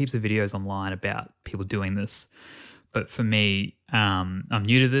 I know there's heaps of videos online about people doing this, but for me, I'm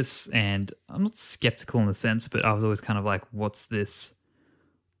new to this, and I'm not skeptical in the sense, but I was always kind of like, what's this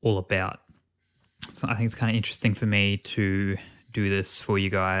all about? So I think it's kind of interesting for me to do this for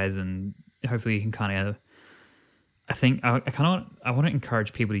you guys, and hopefully you can kind of, I think I want to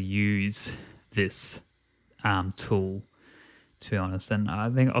encourage people to use this tool, to be honest. And I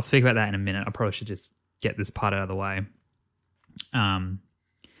think I'll speak about that in a minute. I probably should just get this part out of the way.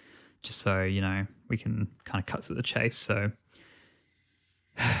 Just so, we can kind of cut to the chase. So,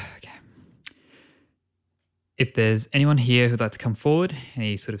 okay. If there's anyone here who'd like to come forward,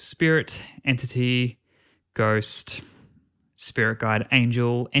 any sort of spirit, entity, ghost, spirit guide,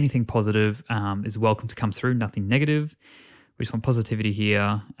 angel, anything positive is welcome to come through, nothing negative. We just want positivity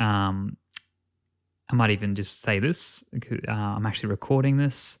here. I might even just say this. I'm actually recording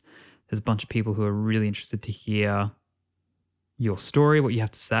this. There's a bunch of people who are really interested to hear your story, what you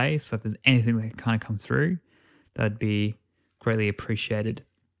have to say. So if there's anything that can kind of come through, that'd be greatly appreciated.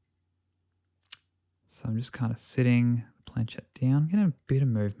 So I'm just kind of sitting the planchette down, getting a bit of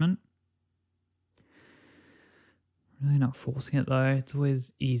movement. Really not forcing it though. It's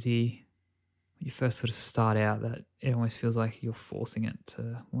always easy when you first sort of start out that it almost feels like you're forcing it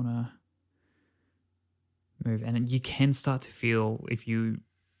to want to move. And you can start to feel if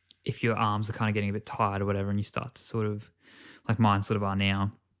your arms are kind of getting a bit tired or whatever, and you start to sort of, like mine sort of are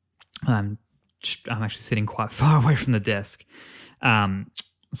now. I'm actually sitting quite far away from the desk. So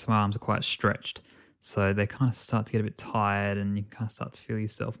my arms are quite stretched. So they kind of start to get a bit tired, and you kind of start to feel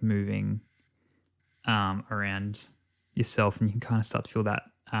yourself moving around yourself, and you can kind of start to feel that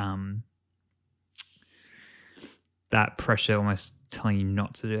that pressure almost telling you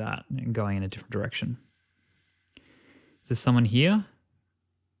not to do that and going in a different direction. Is there someone here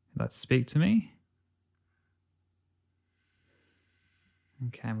who'd like to speak to me?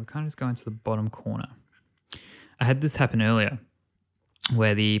 Okay, we're kind of just going to the bottom corner. I had this happen earlier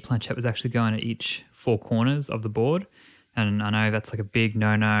where the planchette was actually going at each four corners of the board. And I know that's like a big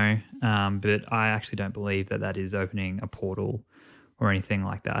no-no, but I actually don't believe that is opening a portal or anything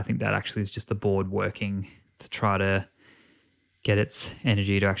like that. I think that actually is just the board working to try to get its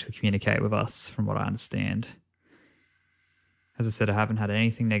energy to actually communicate with us, from what I understand. As I said, I haven't had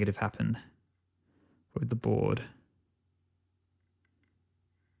anything negative happen with the board.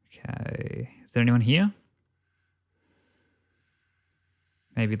 Okay, is there anyone here?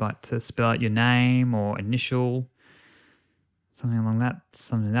 Maybe you'd like to spell out your name or initial, something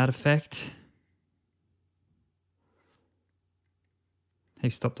to that effect. Have you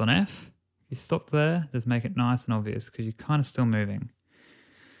stopped on F? If you stop there, just make it nice and obvious because you're kind of still moving.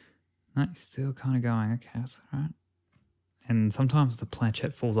 No, you're still kind of going. Okay, that's all right. And sometimes the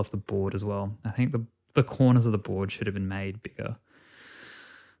planchette falls off the board as well. I think the corners of the board should have been made bigger,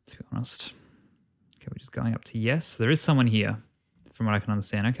 to be honest. Okay, we're just going up to yes. There is someone here, from what I can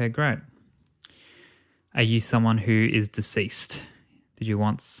understand. Okay, great. Are you someone who is deceased? Did you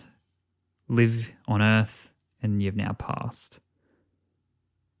once live on Earth and you've now passed.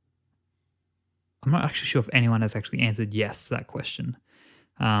 I'm not actually sure if anyone has actually answered yes to that question.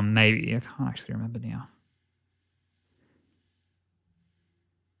 Maybe. I can't actually remember now.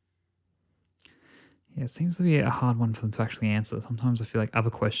 Yeah, it seems to be a hard one for them to actually answer. Sometimes I feel like other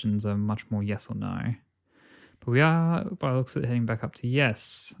questions are much more yes or no. But we are, by the looks of it, heading back up to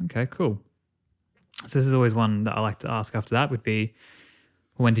yes. Okay, cool. So this is always one that I like to ask after that would be,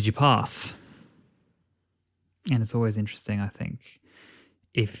 when did you pass? And it's always interesting, I think,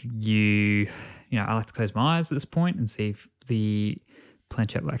 if I like to close my eyes at this point and see if the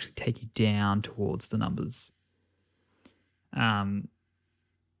planchette will actually take you down towards the numbers. And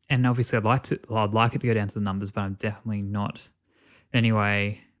obviously I'd like it to go down to the numbers, but I'm definitely not in any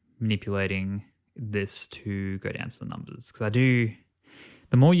way manipulating this to go down to the numbers. Because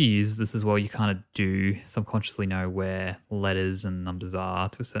the more you use this as well, you kind of do subconsciously know where letters and numbers are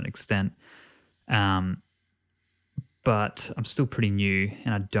to a certain extent. But I'm still pretty new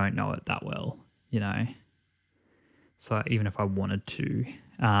and I don't know it that well, So even if I wanted to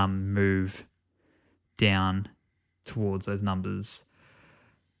move down towards those numbers,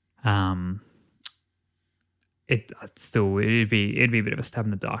 it'd be a bit of a stab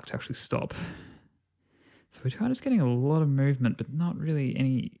in the dark to actually stop. So we're just getting a lot of movement, but not really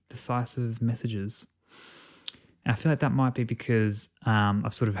any decisive messages. And I feel like that might be because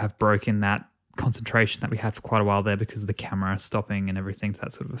I've sort of have broken that concentration that we had for quite a while there because of the camera stopping and everything to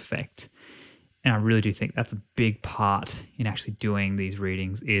that sort of effect. And I really do think that's a big part in actually doing these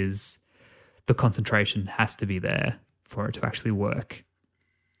readings is the concentration has to be there for it to actually work.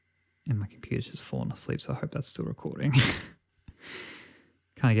 And my computer's just fallen asleep, so I hope that's still recording.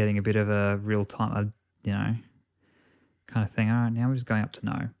 Kind of getting a bit of a real time, kind of thing. All right, now we're just going up to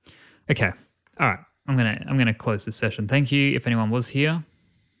no. Okay, all right. I'm gonna close this session. Thank you if anyone was here.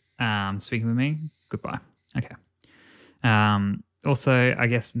 Speaking with me, goodbye. Okay. Also, I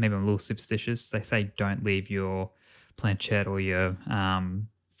guess maybe I'm a little superstitious. They say don't leave your planchette or your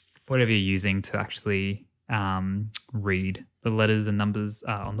whatever you're using to actually read the letters and numbers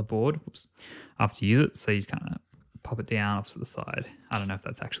on the board after you use it. So you kind of pop it down off to the side. I don't know if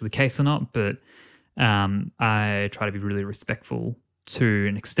that's actually the case or not, but I try to be really respectful to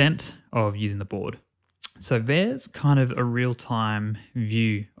an extent of using the board. So there's kind of a real-time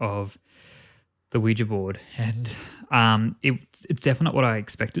view of the Ouija board, and it's definitely not what I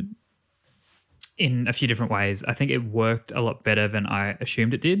expected in a few different ways. I think it worked a lot better than I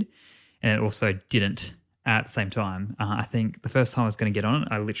assumed it did, and it also didn't at the same time. I think the first time I was going to get on it,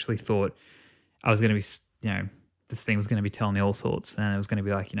 I literally thought I was going to be, this thing was going to be telling me all sorts, and it was going to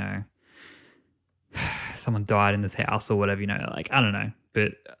be like, someone died in this house or whatever, I don't know,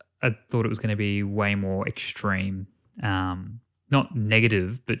 but I thought it was going to be way more extreme, not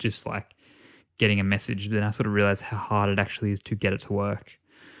negative, but just like getting a message. But then I sort of realized how hard it actually is to get it to work,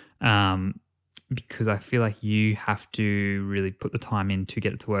 because I feel like you have to really put the time in to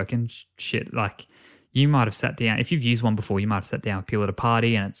get it to work. And shit, like you might have sat down, if you've used one before, you might have sat down with people at a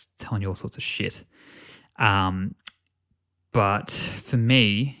party and it's telling you all sorts of shit. But for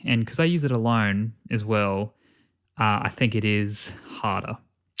me, and because I use it alone as well, I think it is harder.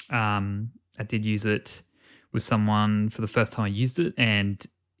 I did use it with someone for the first time I used it, and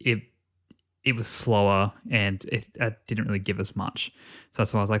it was slower and it didn't really give us much. So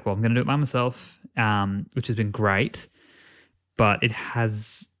that's why I was like, well, I'm going to do it by myself, which has been great. But it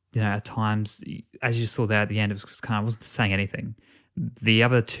has, at times, as you saw there at the end, it was just I wasn't saying anything. The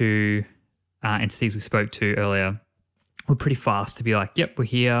other two entities we spoke to earlier were pretty fast to be like, yep, we're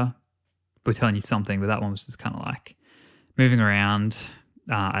here, we're telling you something. But that one was just kind of like moving around.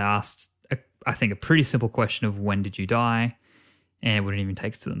 I asked, I think, a pretty simple question of when did you die? And it wouldn't even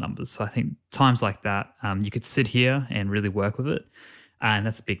take us to the numbers. So I think times like that, you could sit here and really work with it. And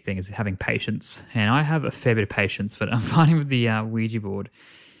that's a big thing, is having patience. And I have a fair bit of patience, but I'm finding with the Ouija board,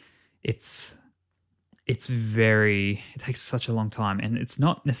 it takes such a long time. And it's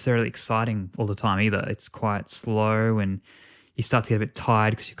not necessarily exciting all the time either. It's quite slow, and you start to get a bit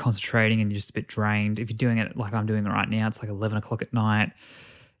tired because you're concentrating and you're just a bit drained. If you're doing it like I'm doing it right now, it's like 11 o'clock at night.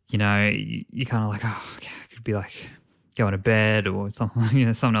 You're kind of like, oh, okay, I could be like going to bed or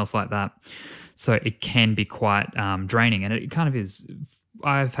something, something else like that. So it can be quite draining, and it kind of is.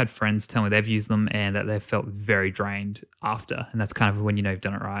 I've had friends tell me they've used them and that they've felt very drained after, and that's kind of when you've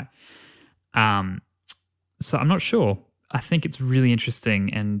done it right. So I'm not sure. I think it's really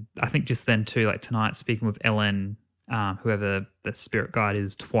interesting, and I think just then too, like tonight, speaking with Ellen, whoever the spirit guide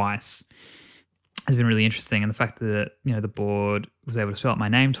is, twice, has been really interesting. And the fact that, the board was able to spell out my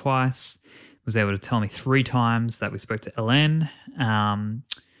name twice, was able to tell me 3 times that we spoke to Ellen,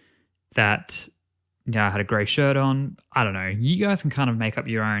 that, I had a grey shirt on. I don't know. You guys can kind of make up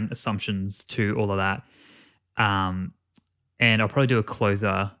your own assumptions to all of that. And I'll probably do a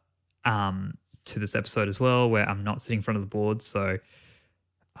closer to this episode as well, where I'm not sitting in front of the board. So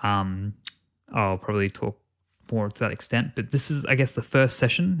I'll probably talk more to that extent. But this is, I guess, the first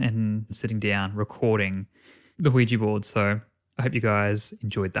session and sitting down, recording the Ouija board. So I hope you guys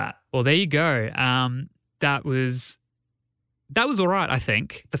enjoyed that. Well, there you go. That was all right, I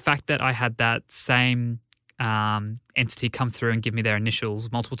think. The fact that I had that same entity come through and give me their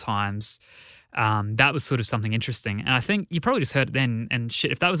initials multiple times, that was sort of something interesting. And I think you probably just heard it then, and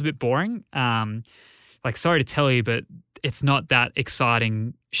shit, if that was a bit boring, sorry to tell you, but it's not that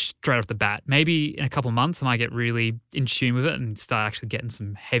exciting straight off the bat. Maybe in a couple of months I might get really in tune with it and start actually getting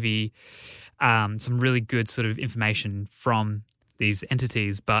some heavy, some really good sort of information from these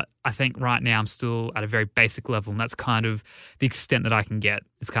entities. But I think right now I'm still at a very basic level, and that's kind of the extent that I can get.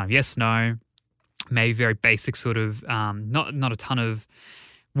 It's kind of yes, no, maybe very basic sort of, not a ton of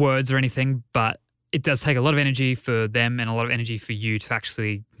words or anything, but it does take a lot of energy for them and a lot of energy for you to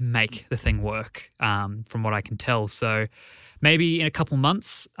actually make the thing work, from what I can tell. So maybe in a couple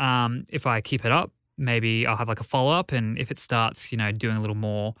months, if I keep it up, maybe I'll have like a follow-up, and if it starts, doing a little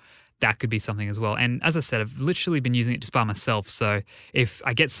more, that could be something as well. And as I said, I've literally been using it just by myself. So if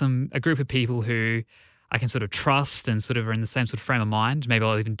I get a group of people who I can sort of trust and sort of are in the same sort of frame of mind, maybe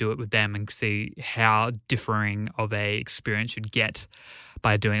I'll even do it with them and see how differing of a experience you'd get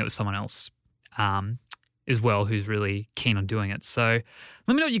by doing it with someone else as well, who's really keen on doing it. So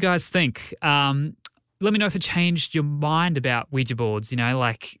let me know what you guys think. Let me know if it changed your mind about Ouija boards.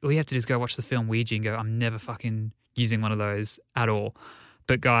 Like all you have to do is go watch the film Ouija and go, I'm never fucking using one of those at all.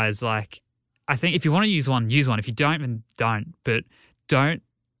 But guys, like, I think if you want to use one, use one. If you don't, then don't. But don't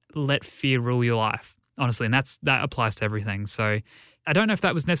let fear rule your life, honestly. And that applies to everything. So I don't know if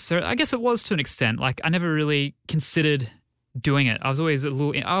that was necessary. I guess it was to an extent. Like, I never really considered doing it. I was always a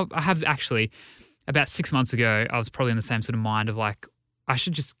little, I have actually, about 6 months ago, I was probably in the same sort of mind of like, I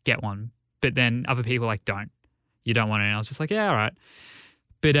should just get one. But then other people were like, you don't want it. And I was just like, yeah, all right.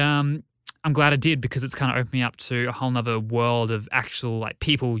 But I'm glad I did, because it's kind of opened me up to a whole nother world of actual like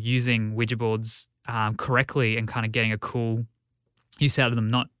people using Ouija boards correctly and kind of getting a cool use out of them,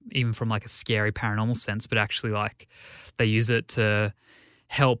 not even from like a scary paranormal sense, but actually like they use it to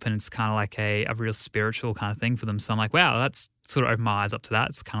help, and it's kind of like a real spiritual kind of thing for them. So I'm like, wow, that's sort of opened my eyes up to that.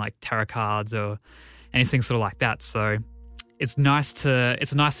 It's kind of like tarot cards or anything sort of like that. So it's nice to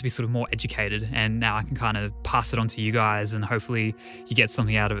be sort of more educated, and now I can kind of pass it on to you guys, and hopefully you get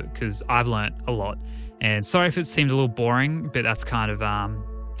something out of it, because I've learnt a lot. And sorry if it seemed a little boring, but that's kind of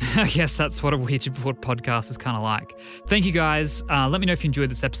I guess that's what a Ouija board podcast is kind of like. Thank you guys. Let me know if you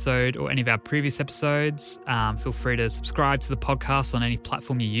enjoyed this episode or any of our previous episodes. Feel free to subscribe to the podcast on any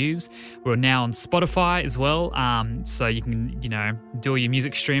platform you use. We're now on Spotify as well, so you can, do all your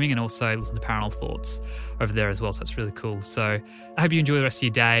music streaming and also listen to Paranormal Thoughts over there as well. So it's really cool. So I hope you enjoy the rest of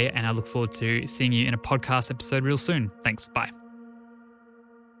your day, and I look forward to seeing you in a podcast episode real soon. Thanks. Bye.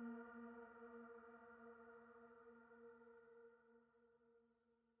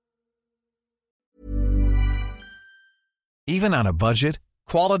 Even on a budget,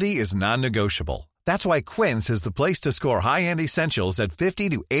 quality is non-negotiable. That's why Quince is the place to score high-end essentials at 50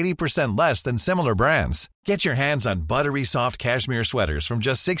 to 80% less than similar brands. Get your hands on buttery soft cashmere sweaters from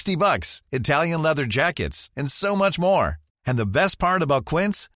just $60, Italian leather jackets, and so much more. And the best part about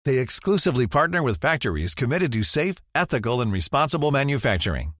Quince, they exclusively partner with factories committed to safe, ethical, and responsible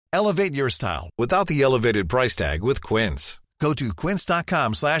manufacturing. Elevate your style without the elevated price tag with Quince. Go to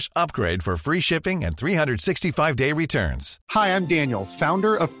quince.com/upgrade for free shipping and 365-day returns. Hi, I'm Daniel,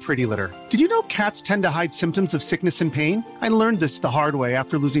 founder of Pretty Litter. Did you know cats tend to hide symptoms of sickness and pain? I learned this the hard way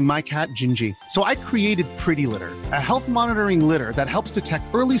after losing my cat, Gingy. So I created Pretty Litter, a health monitoring litter that helps detect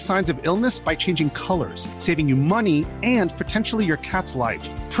early signs of illness by changing colors, saving you money and potentially your cat's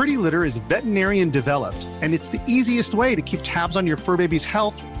life. Pretty Litter is veterinarian developed, and it's the easiest way to keep tabs on your fur baby's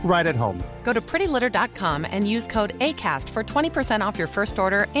health right at home. Go to prettylitter.com and use code ACAST for 20% off your first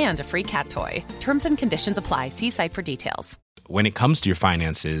order and a free cat toy. Terms and conditions apply. See site for details. When it comes to your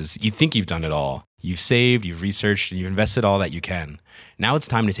finances, you think you've done it all. You've saved, you've researched, and you've invested all that you can. Now it's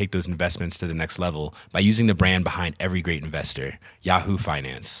time to take those investments to the next level by using the brand behind every great investor, Yahoo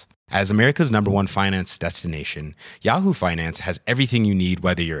Finance. As America's #1 finance destination, Yahoo Finance has everything you need,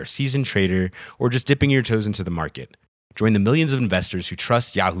 whether you're a seasoned trader or just dipping your toes into the market. Join the millions of investors who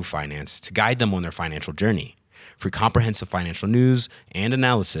trust Yahoo Finance to guide them on their financial journey. For comprehensive financial news and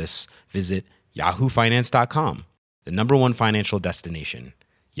analysis, visit yahoofinance.com, the #1 financial destination,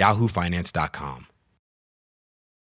 yahoofinance.com.